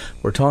place,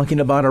 we're talking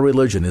about a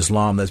religion,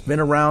 Islam, that's been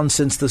around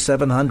since the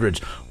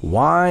 700s.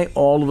 Why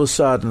all of a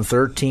sudden,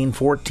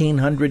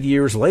 1,400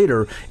 years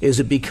later, is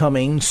it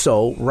becoming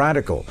so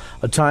radical?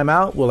 A time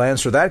out will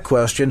answer that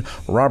question.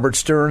 Robert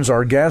Stearns,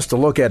 our guest, to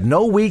look at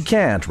No We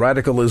Can't,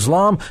 Radical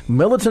Islam,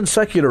 Militant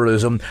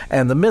Secularism,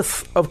 and the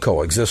Myth of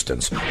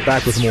Coexistence.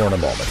 Back with more in a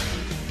moment.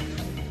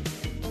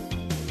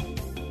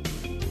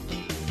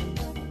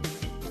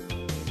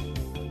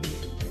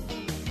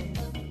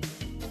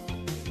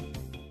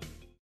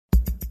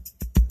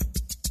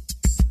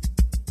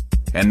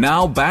 And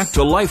now back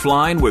to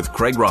Lifeline with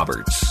Craig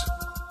Roberts.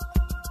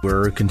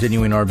 We're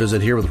continuing our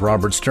visit here with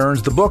Robert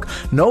Stearns. The book,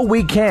 No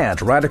We Can't,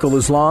 Radical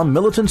Islam,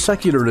 Militant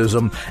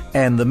Secularism,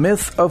 and the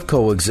Myth of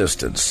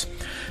Coexistence.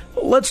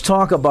 Let's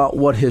talk about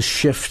what has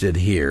shifted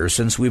here,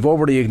 since we've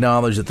already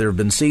acknowledged that there have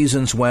been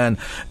seasons when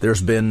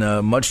there's been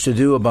much to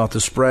do about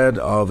the spread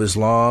of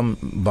Islam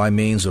by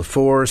means of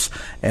force,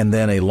 and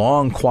then a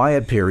long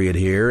quiet period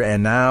here,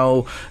 and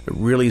now,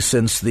 really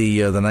since the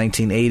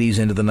 1980s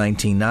into the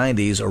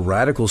 1990s, a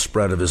radical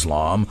spread of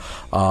Islam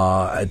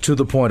to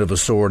the point of a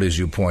sword, as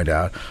you point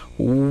out.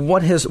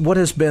 What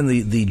has been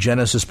the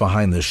genesis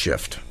behind this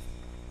shift?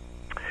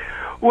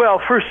 Well,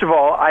 first of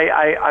all,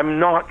 I'm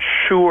not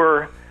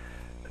sure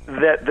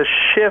that the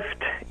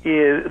shift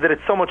is that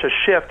it's so much a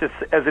shift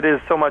as it is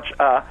so much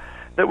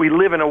that we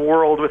live in a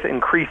world with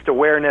increased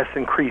awareness,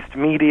 increased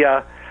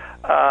media.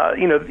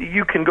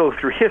 You can go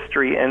through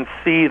history and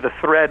see the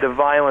thread of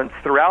violence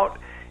throughout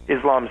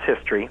Islam's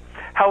history.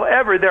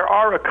 However, there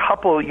are a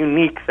couple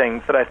unique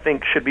things that I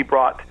think should be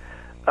brought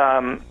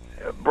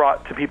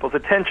to people's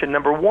attention.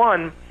 Number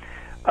one,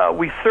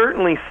 we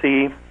certainly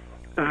see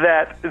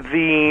that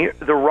the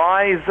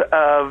rise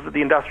of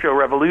the Industrial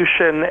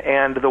Revolution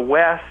and the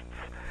West's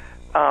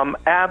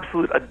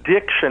absolute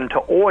addiction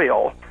to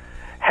oil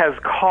has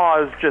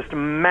caused just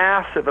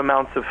massive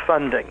amounts of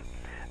funding,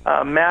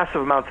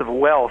 massive amounts of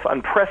wealth,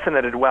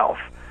 unprecedented wealth,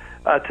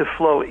 to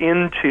flow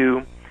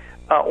into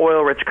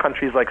oil-rich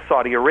countries like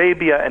Saudi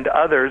Arabia and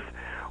others,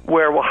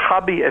 where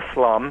Wahhabi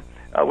Islam,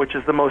 which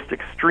is the most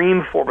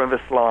extreme form of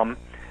Islam,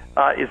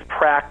 is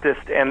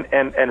practiced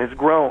and has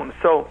grown.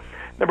 So,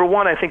 number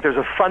one, I think there's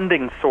a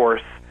funding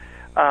source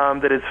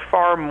that is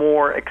far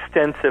more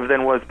extensive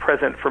than was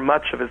present for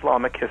much of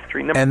Islamic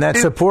history. And that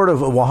support of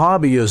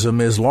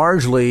Wahhabism is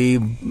largely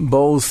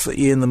both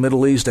in the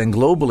Middle East and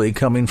globally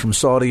coming from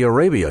Saudi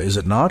Arabia, is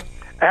it not?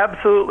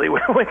 Absolutely,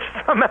 which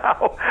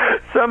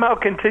somehow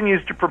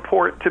continues to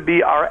purport to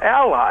be our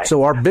ally.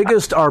 So our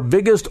biggest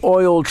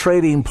oil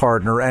trading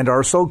partner and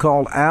our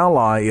so-called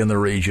ally in the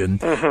region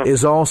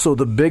is also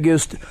the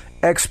biggest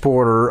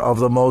exporter of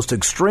the most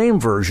extreme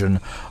version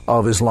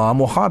of Islam,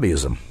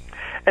 Wahhabism.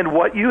 And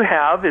what you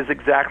have is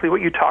exactly what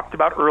you talked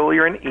about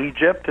earlier in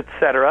Egypt,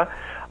 etc.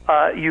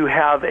 You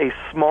have a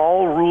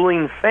small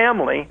ruling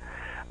family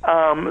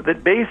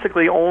that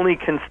basically only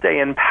can stay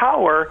in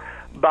power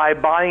by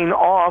buying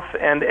off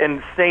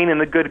and staying in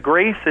the good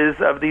graces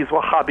of these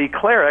Wahhabi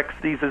clerics,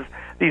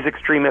 these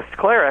extremist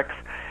clerics.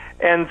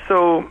 And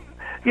so,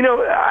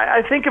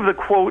 I think of the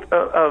quote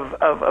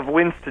of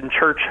Winston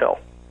Churchill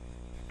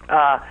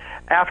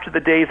after the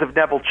days of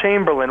Neville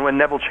Chamberlain, when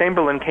Neville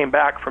Chamberlain came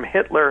back from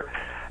Hitler.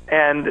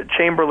 And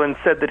Chamberlain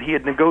said that he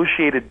had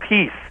negotiated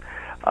peace,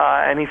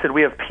 and he said,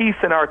 "We have peace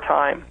in our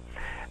time."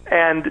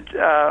 And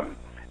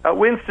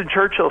Winston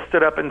Churchill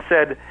stood up and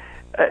said,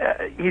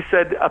 he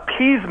said,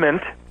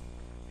 appeasement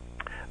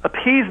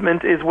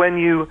is when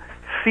you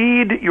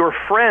feed your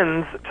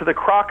friends to the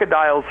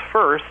crocodiles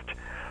first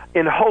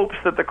in hopes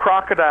that the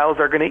crocodiles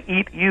are going to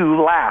eat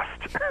you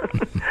last.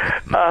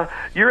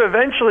 You're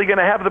eventually going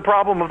to have the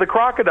problem of the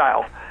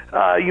crocodile.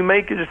 You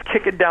may just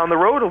kick it down the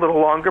road a little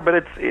longer,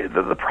 but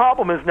the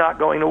problem is not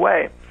going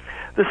away.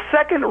 The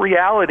second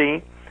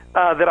reality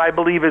that I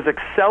believe is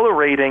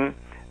accelerating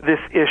this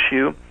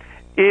issue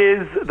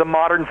is the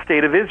modern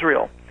state of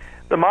Israel.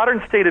 The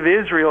modern state of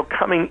Israel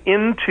coming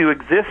into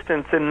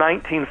existence in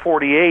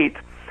 1948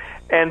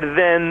 and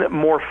then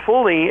more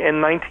fully in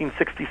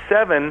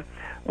 1967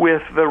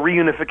 with the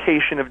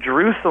reunification of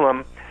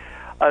Jerusalem.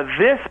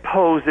 This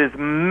poses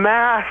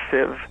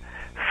massive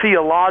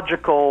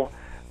theological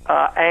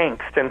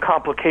angst and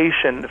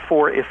complication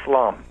for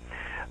Islam,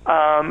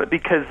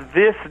 because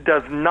this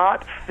does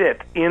not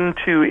fit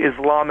into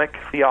Islamic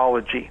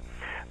theology.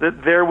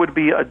 That there would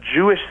be a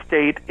Jewish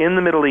state in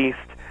the Middle East,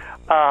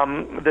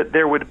 that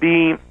there would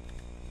be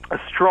a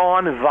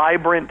strong,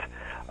 vibrant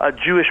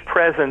Jewish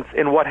presence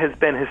in what has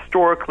been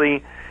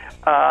historically,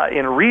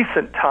 in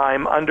recent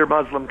time, under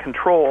Muslim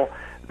control.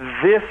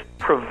 This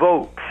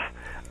provokes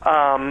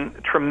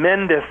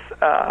tremendous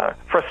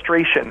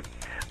frustration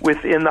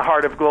within the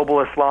heart of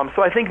global Islam.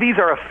 So I think these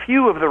are a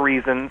few of the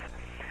reasons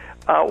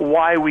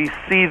why we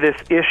see this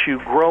issue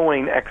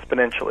growing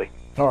exponentially.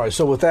 All right,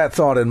 so with that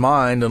thought in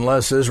mind,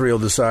 unless Israel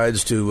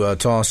decides to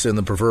toss in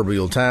the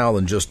proverbial towel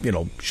and just,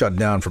 shut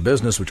down for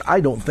business, which I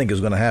don't think is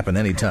going to happen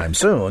anytime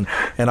soon,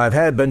 and I've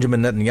had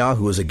Benjamin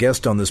Netanyahu as a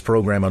guest on this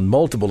program on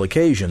multiple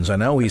occasions. I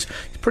know he's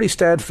pretty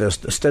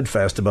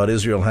steadfast about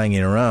Israel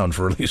hanging around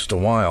for at least a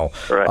while.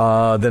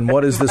 Right. Then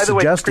what is this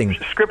suggesting?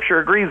 Scripture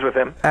agrees with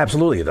him.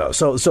 Absolutely, it does.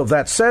 So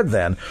that said,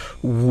 then,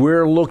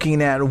 we're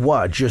looking at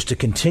what? Just a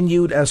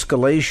continued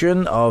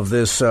escalation of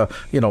this,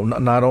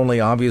 not only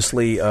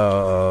obviously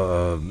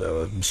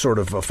sort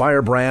of a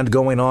firebrand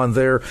going on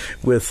there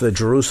with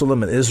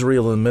Jerusalem and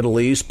Israel and the Middle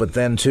East, but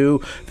then,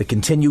 too, the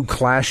continued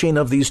clashing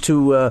of these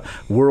two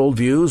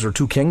worldviews or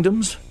two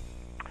kingdoms?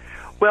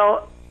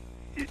 Well,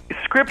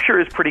 Scripture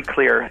is pretty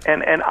clear,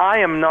 and I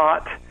am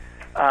not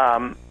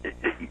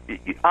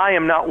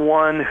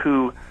one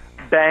who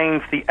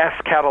bangs the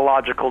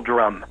eschatological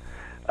drum.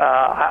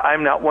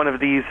 I'm not one of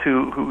these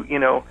who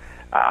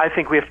I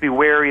think we have to be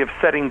wary of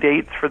setting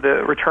dates for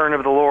the return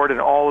of the Lord and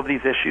all of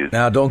these issues.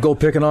 Now, don't go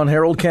picking on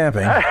Harold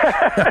Camping.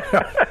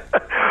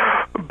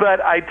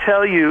 But I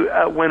tell you,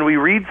 when we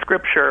read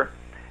Scripture,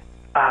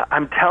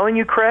 I'm telling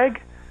you,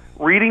 Craig,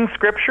 reading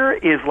Scripture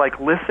is like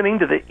listening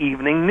to the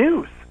evening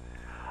news.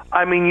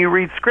 I mean, you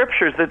read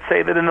Scriptures that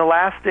say that in the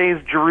last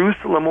days,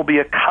 Jerusalem will be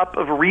a cup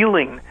of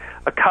reeling,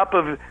 a cup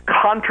of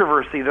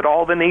controversy that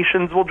all the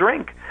nations will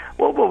drink.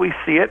 Well, we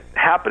see it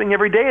happening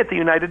every day at the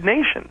United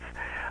Nations.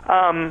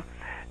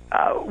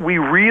 We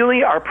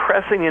really are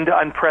pressing into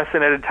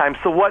unprecedented times.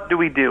 So what do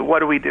we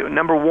do?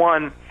 Number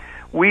one,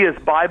 we as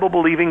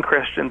Bible-believing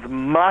Christians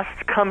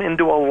must come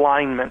into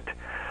alignment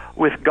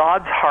with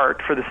God's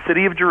heart for the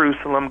city of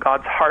Jerusalem,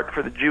 God's heart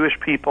for the Jewish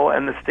people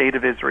and the state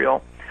of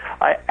Israel.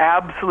 I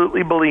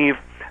absolutely believe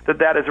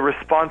that is a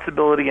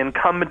responsibility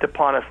incumbent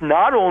upon us,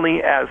 not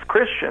only as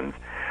Christians,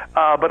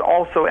 but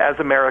also as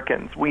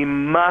Americans. We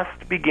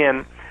must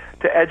begin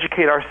to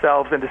educate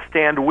ourselves and to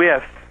stand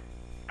with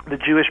the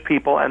Jewish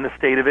people and the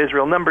state of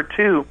Israel. Number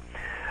two,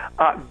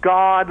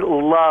 God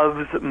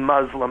loves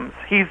Muslims.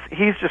 He's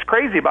just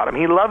crazy about them.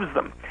 He loves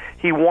them.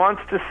 He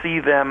wants to see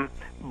them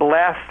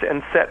blessed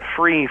and set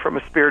free from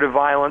a spirit of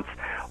violence.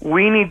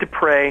 We need to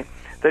pray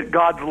that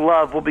God's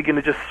love will begin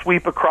to just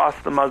sweep across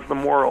the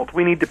Muslim world.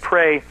 We need to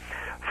pray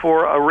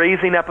for a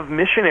raising up of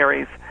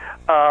missionaries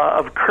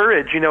of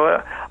courage.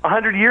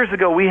 100 years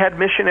ago, we had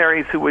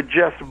missionaries who would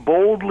just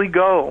boldly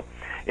go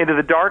into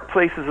the dark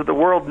places of the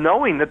world,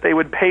 knowing that they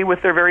would pay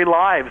with their very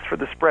lives for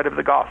the spread of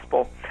the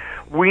gospel.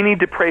 We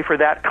need to pray for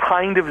that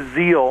kind of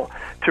zeal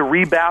to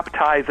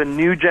rebaptize a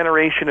new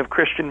generation of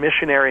Christian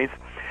missionaries,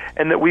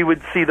 and that we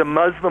would see the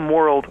Muslim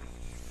world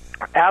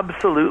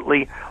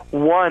absolutely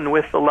one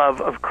with the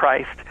love of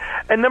Christ.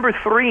 And number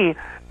three,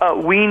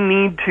 we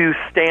need to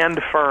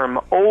stand firm.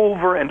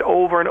 Over and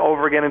over and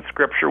over again in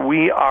Scripture,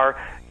 we are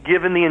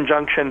given the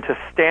injunction to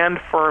stand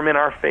firm in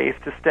our faith,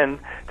 to stand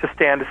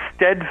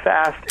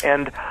steadfast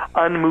and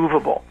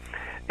unmovable.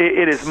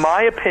 It is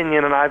my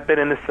opinion, and I've been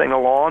in this thing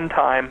a long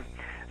time,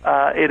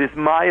 it is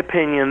my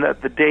opinion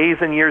that the days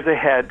and years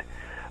ahead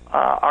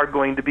are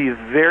going to be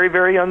very,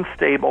 very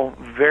unstable,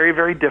 very,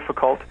 very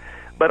difficult,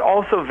 but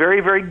also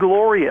very, very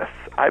glorious.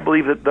 I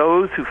believe that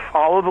those who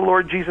follow the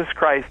Lord Jesus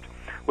Christ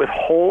with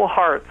whole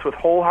hearts, with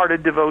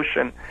wholehearted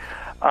devotion,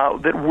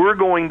 that we're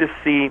going to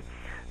see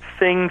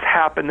things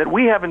happen that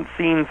we haven't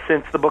seen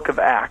since the book of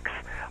Acts.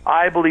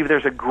 I believe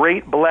there's a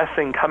great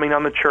blessing coming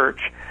on the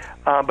church,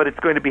 but it's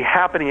going to be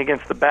happening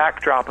against the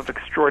backdrop of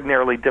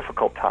extraordinarily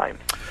difficult times.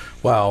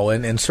 Wow,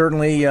 and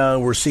certainly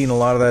we're seeing a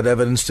lot of that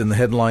evidenced in the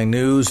headline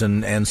news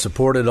and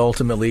supported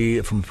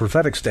ultimately from a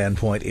prophetic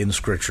standpoint in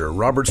Scripture.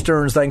 Robert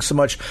Stearns, thanks so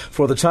much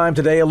for the time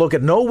today. A look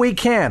at No We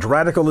Can't,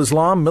 Radical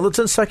Islam,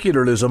 Militant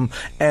Secularism,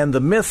 and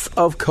the Myth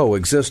of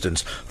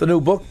Coexistence. The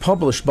new book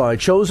published by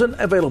Chosen,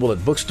 available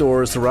at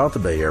bookstores throughout the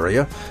Bay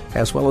Area,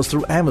 as well as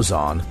through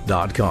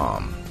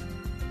Amazon.com.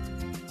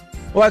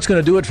 Well, that's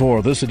going to do it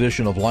for this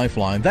edition of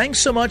Lifeline. Thanks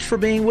so much for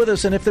being with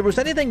us. And if there was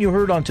anything you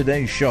heard on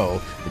today's show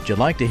that you'd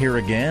like to hear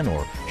again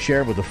or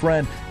share with a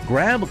friend,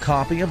 grab a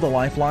copy of the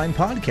Lifeline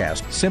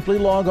podcast. Simply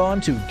log on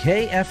to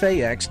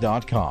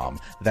KFAX.com.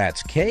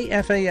 That's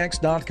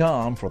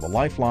KFAX.com for the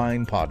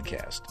Lifeline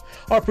podcast.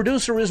 Our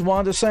producer is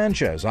Wanda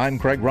Sanchez. I'm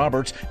Craig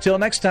Roberts. Till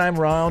next time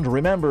round,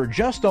 remember,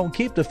 just don't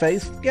keep the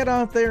faith. Get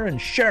out there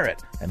and share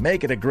it and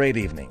make it a great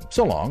evening.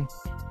 So long.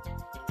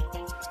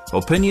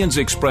 Opinions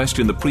expressed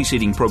in the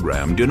preceding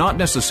program do not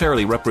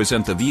necessarily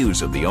represent the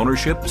views of the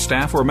ownership,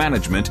 staff, or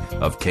management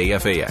of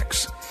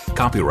KFAX.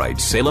 Copyright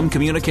Salem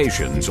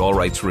Communications, all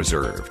rights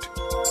reserved.